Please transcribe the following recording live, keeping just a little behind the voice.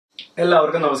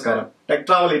എല്ലാവർക്കും നമസ്കാരം. Tech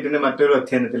travel ഈറ്റിന്റെ മറ്റൊരു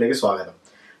അധ്യയനത്തിലേക്ക് സ്വാഗതം.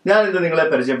 ഞാൻ ഇന്ന് നിങ്ങളെ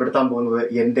പരിചയപ്പെടുത്താൻ പോകുന്നത്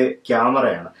എന്റെ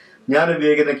ക്യാമറയാണ്. ഞാൻ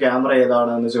ഉപയോഗിക്കുന്ന ക്യാമറ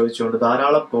ഏതാണ് എന്ന് ചോദിച്ചുകൊണ്ട്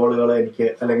ധാരാളം കോളുകൾ എനിക്ക്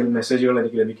അല്ലെങ്കിൽ മെസ്സേജുകൾ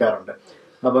എനിക്ക് ലഭിക്കാറുണ്ട്.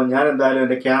 അപ്പം ഞാൻ എന്തായാലും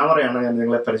എന്റെ ക്യാമറയാണ് ഞാൻ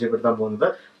നിങ്ങളെ പരിചയപ്പെടുത്താൻ പോകുന്നത്.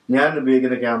 ഞാൻ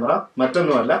ഉപയോഗിക്കുന്ന ക്യാമറ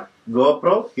മറ്റൊന്നുമല്ല,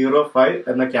 GoPro Hero 5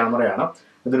 എന്ന ക്യാമറയാണ്.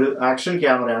 ഇതൊരു ആക്ഷൻ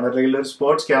ക്യാമറയാണ്, അല്ലെങ്കിൽ ഒരു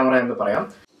സ്പോർട്സ് ക്യാമറ എന്ന് പറയാം.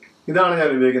 ഇതാണ്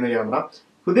ഞാൻ ഉപയോഗിക്കുന്ന ക്യാമറ.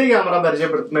 പുതിയ ക്യാമറ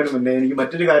പരിചയപ്പെടുത്തുന്നതിന് മുന്നേ എനിക്ക്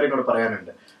മറ്റൊരു കാര്യം കൂടെ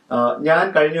പറയാനുണ്ട്. ഞാൻ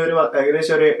കഴിഞ്ഞ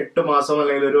ഏകദേശം ഒരു 8 മാസം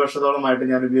അല്ലെങ്കിൽ 1 വർഷത്തോളമായിട്ട്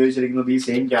ഞാൻ ഉപയോഗിച്ചിരിക്കുന്നത് ഈ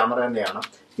സെയിം ക്യാമറ തന്നെയാണ്.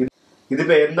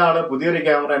 ഇതിപ്പോ എന്താണ് പുതിയൊരു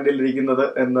ക്യാമറ എൻ്റെ ഇരിക്കുന്നത്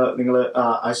എന്ന് നിങ്ങൾ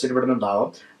ആശ്ചര്യപ്പെടുന്നുണ്ടാവും.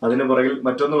 അതിന് പുറകിൽ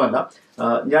മറ്റൊന്നുമല്ല,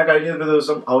 ഞാൻ കഴിഞ്ഞ ഒരു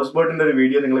ദിവസം ഹൗസ് ബോട്ടിന്റെ ഒരു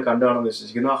വീഡിയോ നിങ്ങൾ കണ്ടു കാണുമെന്ന്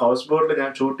വിശ്വസിക്കുന്നു. ആ ഹൗസ് ബോട്ടിൽ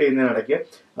ഞാൻ ഷൂട്ട് ചെയ്യുന്നതിനിടയ്ക്ക്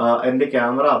എന്റെ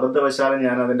ക്യാമറ അബദ്ധവശാലും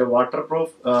ഞാൻ അതിന്റെ വാട്ടർ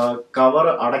പ്രൂഫ് കവർ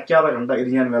അടയ്ക്കാതെ കണ്ട്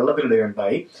ഇത് ഞാൻ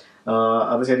വെള്ളത്തിലിടുകയുണ്ടായി.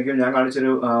 അത് ശരിക്കും ഞാൻ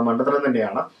കാണിച്ചൊരു മണ്ടത്തരം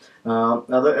തന്നെയാണ്.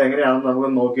 അത് എങ്ങനെയാണെന്ന്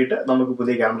നമുക്ക് നോക്കിയിട്ട് നമുക്ക്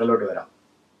പുതിയ ക്യാമറയിലോട്ട് വരാം.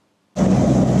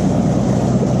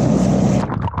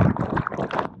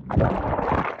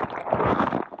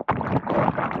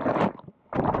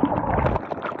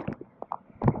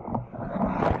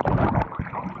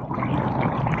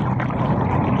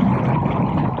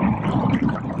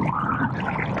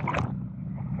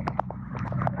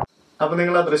 അപ്പൊ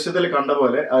നിങ്ങൾ ആ ദൃശ്യത്തിൽ കണ്ട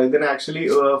പോലെ ഇതിന് ആക്ച്വലി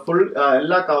ഫുൾ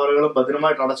എല്ലാ കവറുകളും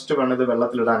ഭദ്രമായിട്ട് അടച്ചിട്ട് വേണം ഇത്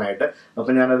വെള്ളത്തിലിടാനായിട്ട്. അപ്പൊ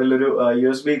ഞാൻ അതിലൊരു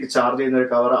USB ചാർജ് ചെയ്യുന്ന ഒരു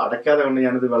കവർ അടയ്ക്കാതെ കൊണ്ട്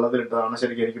ഞാനിത് വെള്ളത്തിലിട്ടതാണ്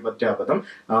ശരിക്കും എനിക്ക് പറ്റിയ അബദ്ധം.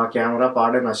 ക്യാമറ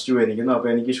പാടെ നശിച്ചു പോയിരിക്കുന്നു. അപ്പൊ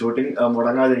എനിക്ക് ഷൂട്ടിംഗ്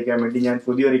മുടങ്ങാതിരിക്കാൻ വേണ്ടി ഞാൻ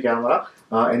പുതിയൊരു ക്യാമറ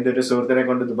എന്റെ ഒരു സുഹൃത്തിനെ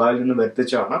കൊണ്ട് ദുബായിൽ നിന്ന്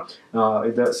വരുത്തിച്ചാണ്.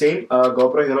 ഇത് സെയിം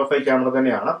GoPro Hero 5 ക്യാമറ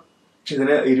തന്നെയാണ്.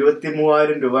 ഇതിന്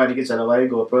 23,000 രൂപ എനിക്ക് ചെലവായി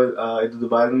GoPro ഇത്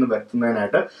ദുബായിൽ നിന്ന്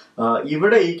വരുത്തുന്നതിനായിട്ട്.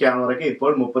 ഇവിടെ ഈ ക്യാമറയ്ക്ക്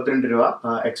ഇപ്പോൾ 32 രൂപ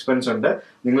എക്സ്പെൻസ് ഉണ്ട്.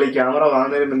 നിങ്ങൾ ഈ ക്യാമറ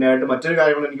വാങ്ങുന്നതിന് മുന്നേ ആയിട്ട് മറ്റൊരു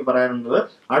കാര്യം എനിക്ക് പറയാനുള്ളത്,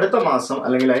 അടുത്ത മാസം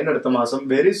അല്ലെങ്കിൽ അതിനടുത്ത മാസം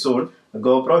വെരി സൂൺ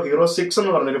GoPro Hero 6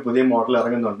 എന്ന് പറഞ്ഞൊരു പുതിയ മോഡൽ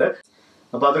ഇറങ്ങുന്നുണ്ട്.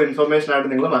 അപ്പൊ അതൊരു ഇൻഫർമേഷൻ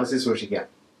ആയിട്ട് നിങ്ങൾ മനസ്സിൽ സൂക്ഷിക്കാം.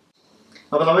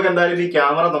 അപ്പൊ നമുക്ക് എന്തായാലും ഈ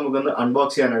ക്യാമറ നമുക്കൊന്ന്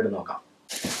അൺബോക്സ് ചെയ്യാനായിട്ട് നോക്കാം.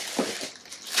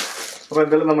 അപ്പൊ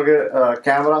എന്തായാലും നമുക്ക്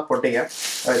ക്യാമറ പൊട്ടിക്കാം.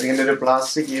 ഇതിന്റെ ഒരു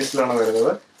പ്ലാസ്റ്റിക് കേസിലാണ്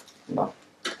വരുന്നത്.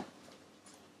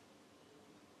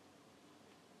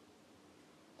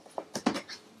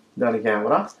 ഇതാണ്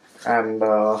ക്യാമറ. ആൻഡ്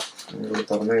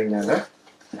തുറന്നു കഴിഞ്ഞാല്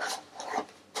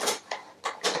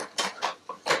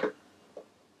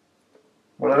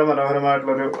വളരെ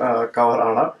മനോഹരമായിട്ടുള്ളൊരു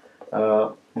കവറാണ്.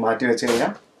 മാറ്റി വെച്ച്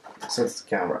കഴിഞ്ഞാൽ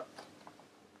ക്യാമറ.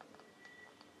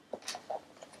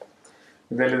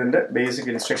 ഇതിന്റെ ബേസിക്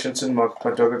ഇൻസ്ട്രക്ഷൻസും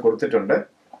മറ്റുമൊക്കെ കൊടുത്തിട്ടുണ്ട്.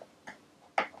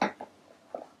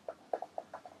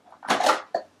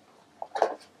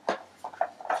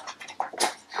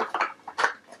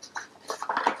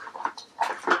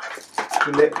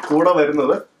 ഇതിന്റെ കൂടെ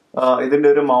വരുന്നത് ഇതിന്റെ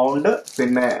ഒരു മൗണ്ട്,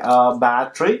 പിന്നെ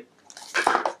ബാറ്ററി,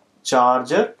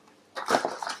 ചാർജർ,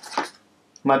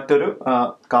 മറ്റൊരു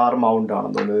കാർ മൗണ്ട്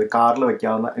ആണെന്ന് തോന്നുന്നത്. കാറിൽ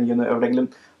വെക്കാവുന്ന, എനിക്കൊന്ന് എവിടെയെങ്കിലും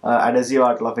അഡസീവ്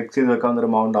ആയിട്ടുള്ള ഫിക്സ് ചെയ്ത് വെക്കാവുന്ന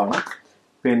ഒരു മൗണ്ട് ആണ്.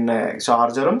 പിന്നെ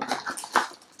ചാർജറും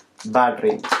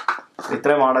ബാറ്ററിയും,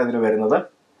 ഇത്രയുമാണ് ഇതിന് വരുന്നത്.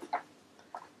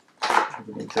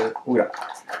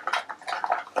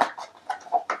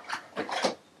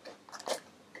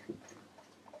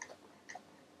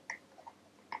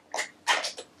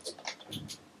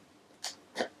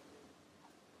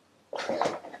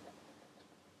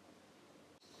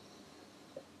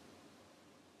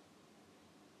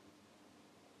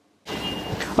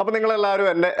 അപ്പൊ നിങ്ങൾ എല്ലാവരും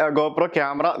എന്റെ GoPro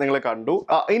ക്യാമറ നിങ്ങൾ കണ്ടു.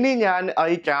 ഇനി ഞാൻ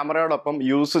ഈ ക്യാമറയോടൊപ്പം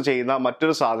യൂസ് ചെയ്യുന്ന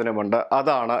മറ്റൊരു സാധനമുണ്ട്.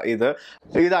 അതാണ് ഇത്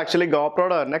ആക്ച്വലി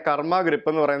GoProയുടെ തന്നെ കർമ്മ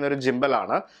ഗ്രിപ്പ് എന്ന് പറയുന്ന ഒരു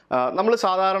ജിംബലാണ്. നമ്മൾ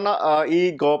സാധാരണ ഈ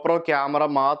GoPro ക്യാമറ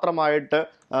മാത്രമായിട്ട്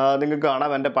നിങ്ങൾക്ക്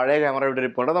കാണാം, എൻ്റെ പഴയ ക്യാമറ ഇവിടെ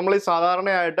ഇരിപ്പുണ്ട്. നമ്മൾ ഈ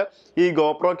സാധാരണയായിട്ട് ഈ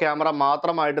GoPro ക്യാമറ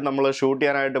മാത്രമായിട്ട് നമ്മൾ ഷൂട്ട്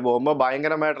ചെയ്യാനായിട്ട് പോകുമ്പോൾ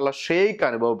ഭയങ്കരമായിട്ടുള്ള ഷേക്ക്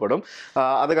അനുഭവപ്പെടും.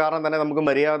 അത് കാരണം തന്നെ നമുക്ക്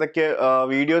മര്യാദയ്ക്ക്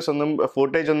വീഡിയോസ് ഒന്നും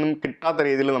ഫുട്ടേജ് ഒന്നും കിട്ടാത്ത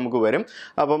രീതിയിൽ നമുക്ക് വരും.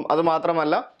 അപ്പം അത്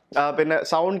മാത്രമല്ല, പിന്നെ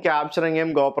സൗണ്ട് ക്യാപ്ചറിങ്ങും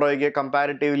GoProയ്ക്ക്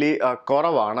കമ്പാരിറ്റീവ്ലി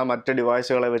കുറവാണ് മറ്റ്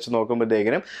ഡിവൈസുകളെ വെച്ച്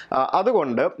നോക്കുമ്പോഴത്തേക്കിനും.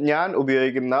 അതുകൊണ്ട് ഞാൻ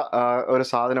ഉപയോഗിക്കുന്ന ഒരു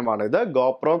സാധനമാണിത്,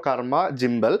 GoPro കർമ്മ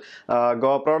ജിംബൽ.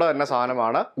 GoProയുടെ തന്നെ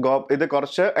സാധനമാണ്. ഇത്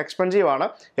കുറച്ച് എക്സ്പെൻസീവ് ആണ്.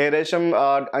 ഏകദേശം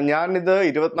ഞാനിത്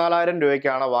 24,000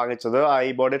 രൂപയ്ക്കാണ് വാങ്ങിച്ചത്. I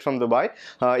boat it from Dubai.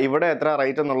 ഇവിടെ എത്ര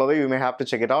റേറ്റ് എന്നുള്ളത് you may have to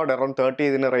check it out. Around 30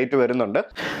 ഇതിന് റേറ്റ് വരുന്നുണ്ട്.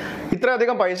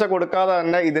 ഇത്രയധികം പൈസ കൊടുക്കാതെ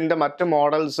തന്നെ ഇതിന്റെ മറ്റ്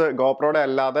മോഡൽസ് GoProയുടെ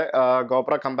അല്ലാതെ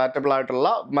GoPro കമ്പാറ്റബിൾ ആയിട്ടുള്ള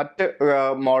മറ്റ്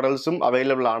മോഡൽസും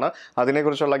അവൈലബിൾ ആണ്.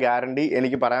 അതിനെക്കുറിച്ചുള്ള ഗ്യാരണ്ടി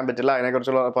എനിക്ക് പറയാൻ പറ്റില്ല,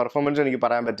 അതിനെക്കുറിച്ചുള്ള പെർഫോമൻസ് എനിക്ക്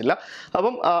പറയാൻ പറ്റില്ല.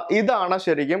 അപ്പം ഇതാണ്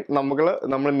ശരിക്കും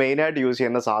നമ്മൾ മെയിനായിട്ട് യൂസ്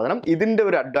ചെയ്യുന്ന സാധനം. ഇതിന്റെ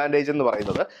ഒരു അഡ്വാൻറ്റേജ് എന്ന്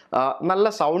പറയുന്നത് നല്ല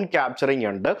സൗണ്ട് ക്യാപ്ചറിങ്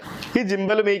ഉണ്ട്. ഈ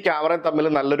ജിംബലും ഈ ക്യാമറയും തമ്മിൽ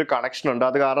നല്ലൊരു കണക്ഷൻ ഉണ്ട്.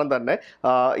 അത് കാരണം തന്നെ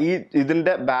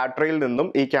ഇതിന്റെ ബാറ്ററിയിൽ നിന്നും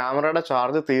ഈ ക്യാമറയുടെ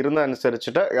ചാർജ്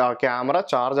തീരുന്നതനുസരിച്ചിട്ട് ക്യാമറ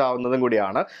ചാർജ് ആവുന്നതും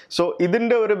കൂടിയാണ്. സോ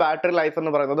ഇതിൻ്റെ ഒരു ബാറ്ററി ലൈഫ്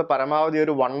എന്ന് പറയുന്നത് പരമാവധി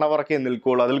ഒരു 1 hour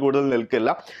നിൽക്കുകയുള്ളൂ, അതിൽ കൂടുതൽ നിൽക്കില്ല.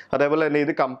 അതേപോലെ തന്നെ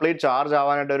ഇത് കംപ്ലീറ്റ് ചാർജ്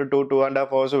ആവാനായിട്ട് ഒരു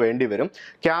 2-2.5 hours വേണ്ടി വരും.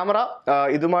 ക്യാമറ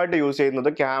ഇതുമായിട്ട് യൂസ്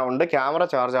ചെയ്യുന്നത് ക്യാമറ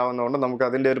ചാർജ് ആവുന്നതുകൊണ്ട് നമുക്ക്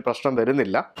അതിൻ്റെ ഒരു പ്രശ്നം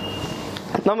വരുന്നില്ല.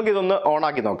 നമുക്കിതൊന്ന്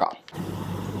ഓണാക്കി നോക്കാം.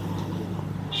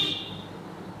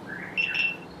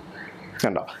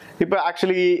 കണ്ടോ, ഇപ്പോൾ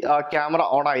ആക്ച്വലി ക്യാമറ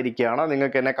ഓൺ ആയിരിക്കുകയാണ്.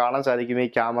 നിങ്ങൾക്ക് എന്നെ കാണാൻ സാധിക്കും ഈ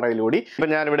ക്യാമറയിലൂടെ. ഇപ്പം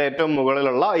ഞാനിവിടെ ഏറ്റവും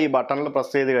മുകളിലുള്ള ഈ ബട്ടണിൽ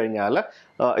പ്രസ് ചെയ്ത് കഴിഞ്ഞാൽ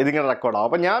ഇതിങ്ങനെ റെക്കോർഡാവും.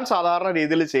 അപ്പം ഞാൻ സാധാരണ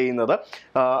രീതിയിൽ ചെയ്യുന്നത്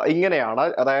ഇങ്ങനെയാണ്.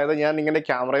 അതായത് ഞാൻ ഇങ്ങനെ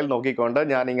ക്യാമറയിൽ നോക്കിക്കൊണ്ട്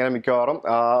ഞാൻ ഇങ്ങനെ മിക്കവാറും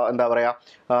എന്താ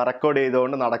പറയുക റെക്കോർഡ്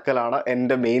ചെയ്തുകൊണ്ട് നടക്കലാണ്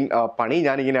എൻ്റെ മെയിൻ പണി.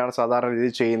 ഞാനിങ്ങനെയാണ് സാധാരണ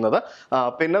രീതിയിൽ ചെയ്യുന്നത്.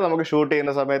 പിന്നെ നമുക്ക് ഷൂട്ട്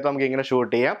ചെയ്യുന്ന സമയത്ത് നമുക്ക് ഇങ്ങനെ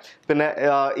ഷൂട്ട് ചെയ്യാം. പിന്നെ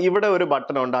ഇവിടെ ഒരു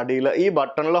ബട്ടണുണ്ട് അടിയിൽ. ഈ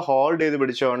ബട്ടണിൽ ഹോൾഡ് ചെയ്ത്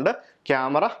പിടിച്ചുകൊണ്ട്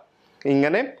ക്യാമറ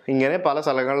ഇങ്ങനെ പല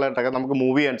സ്ഥലങ്ങളിലായിട്ടൊക്കെ നമുക്ക്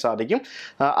മൂവ് ചെയ്യാൻ സാധിക്കും.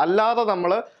 അല്ലാതെ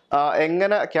നമ്മൾ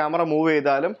എങ്ങനെ ക്യാമറ മൂവ്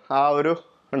ചെയ്താലും ആ ഒരു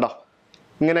ഉണ്ടോ,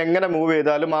 എങ്ങനെ മൂവ്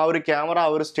ചെയ്താലും ആ ഒരു ക്യാമറ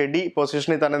ആ ഒരു സ്റ്റഡി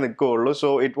പൊസിഷനിൽ തന്നെ നിൽക്കുകയുള്ളൂ. So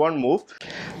it won't move.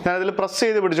 ഞാനതിൽ പ്രസ്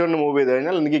ചെയ്ത് പിടിച്ചുകൊണ്ട് മൂവ് ചെയ്ത്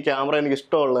കഴിഞ്ഞാൽ എനിക്ക് ക്യാമറ എനിക്ക്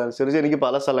ഇഷ്ടമുള്ളതനുസരിച്ച് എനിക്ക്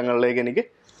പല സ്ഥലങ്ങളിലേക്ക് എനിക്ക്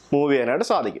മൂവ് ചെയ്യാനായിട്ട്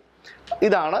സാധിക്കും.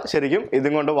 ഇതാണ് ശരിക്കും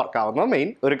ഇതും കൊണ്ട് വർക്കാവുന്ന മെയിൻ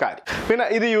ഒരു കാര്യം. പിന്നെ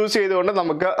ഇത് യൂസ് ചെയ്തുകൊണ്ട്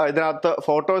നമുക്ക് ഇതിനകത്ത്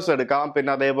ഫോട്ടോസ് എടുക്കാം.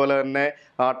 പിന്നെ അതേപോലെ തന്നെ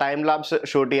ടൈം ലാപ്സ്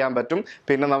ഷൂട്ട് ചെയ്യാൻ പറ്റും.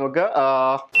 പിന്നെ നമുക്ക്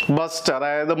ബസ്റ്റ്,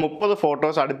 അതായത് 30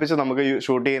 ഫോട്ടോസ് അടുപ്പിച്ച് നമുക്ക്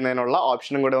ഷൂട്ട് ചെയ്യുന്നതിനുള്ള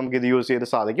ഓപ്ഷനും കൂടെ നമുക്ക് ഇത് യൂസ് ചെയ്ത്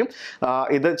സാധിക്കും.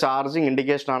 ഇത് ചാർജിങ്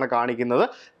ഇൻഡിക്കേഷനാണ് കാണിക്കുന്നത്.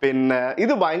 പിന്നെ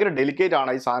ഇത് ഭയങ്കര ഡെലിക്കേറ്റ്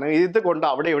ആണ് ഈ സാധനം. ഇത് കൊണ്ട്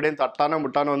അവിടെ എവിടെയും തട്ടാനോ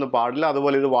മുട്ടാനോ ഒന്നും പാടില്ല.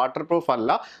 അതുപോലെ ഇത് വാട്ടർ പ്രൂഫ്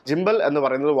അല്ല. ജിംബൽ എന്ന്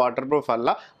പറയുന്നത് വാട്ടർ പ്രൂഫ്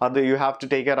അല്ല. അത് you have to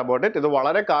take care about it. ഇത്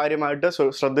വളരെ കാര്യമായിട്ട്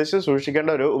ശ്രദ്ധിച്ച് സൂക്ഷിക്കേണ്ട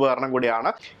ഒരു ഉപകരണം കൂടിയാണ്.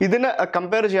 ഇതിന്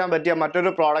കമ്പയർ ചെയ്യാൻ പറ്റിയ മറ്റൊരു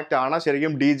പ്രോഡക്റ്റ് ആണ്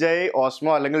ശരിക്കും DJI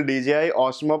Osmo അല്ലെങ്കിൽ DJI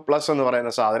Osmo Plus എന്ന് പറയുന്ന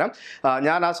സാധനം.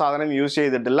 ഞാൻ ആ സാധനം യൂസ്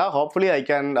ചെയ്തിട്ടില്ല. Hopefully I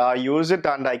can use it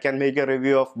and I can make A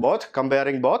review of both,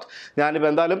 comparing both. ഞാനിപ്പോൾ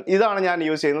എന്തായാലും ഇതാണ് ഞാൻ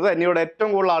യൂസ് ചെയ്യുന്നത്. എന്നോട്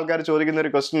ഏറ്റവും കൂടുതൽ ആൾക്കാർ ചോദിക്കുന്ന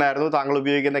ഒരു ക്വസ്റ്റൻ ആയിരുന്നു, താങ്കൾ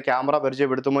ഉപയോഗിക്കുന്ന ക്യാമറ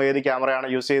പരിചയപ്പെടുത്തുമ്പോൾ ഏത് ക്യാമറയാണ്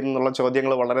യൂസ് ചെയ്യുന്നതെന്നുള്ള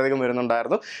ചോദ്യങ്ങൾ വളരെയധികം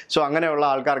വരുന്നുണ്ടായിരുന്നു. സോ അങ്ങനെയുള്ള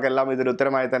ആൾക്കാർക്കെല്ലാം ഇതൊരു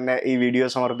ഉത്തരമായി തന്നെ ഈ വീഡിയോ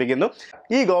സമർപ്പിക്കുന്നു.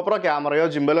 ഈ GoPro ക്യാമറയോ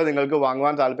ജിംബലോ നിങ്ങൾക്ക്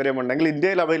വാങ്ങുവാൻ താല്പര്യമുണ്ടെങ്കിൽ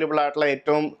ഇന്ത്യയിൽ അവൈലബിൾ ആയിട്ടുള്ള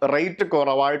ഏറ്റവും റേറ്റ്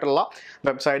കുറവായിട്ടുള്ള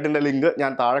വെബ്സൈറ്റിൻ്റെ ലിങ്ക്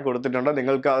ഞാൻ താഴെ കൊടുത്തിട്ടുണ്ട്.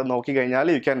 നിങ്ങൾക്ക് അത് നോക്കിക്കഴിഞ്ഞാൽ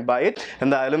യു ക്യാൻ ബൈ ഇറ്റ്.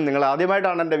 എന്തായാലും നിങ്ങൾ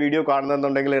ആദ്യമായിട്ടാണ് എൻ്റെ വീഡിയോ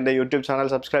കാണുന്നതെന്നുണ്ടെങ്കിൽ എൻ്റെ യൂട്യൂബ് ചാനൽ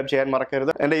സബ്സ്ക്രൈബ് ചെയ്യാൻ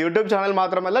മറക്കരുത്. എൻ്റെ യൂട്യൂബ് ചാനൽ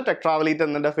മാത്രമല്ല, ടെക് ട്രാവൽ ഈറ്റ്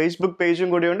എന്നെ ഫേസ്ബുക്ക് പേജും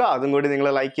കൂടിയുണ്ട്. അതും കൂടി നിങ്ങൾ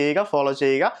ലൈക്ക് ചെയ്യുക, ഫോളോ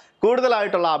ചെയ്യുക.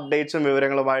 കൂടുതലായിട്ടുള്ള അപ്ഡേറ്റ്സും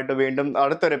വിവരങ്ങളുമായിട്ട് വീണ്ടും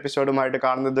അടുത്തൊരു എപ്പിസോഡുമായിട്ട്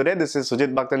കാണുന്നതുവരെ ദിസ് ഈസ്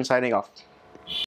സുജിത് ഭക്തൻ സൈനിങ് ഓഫ്.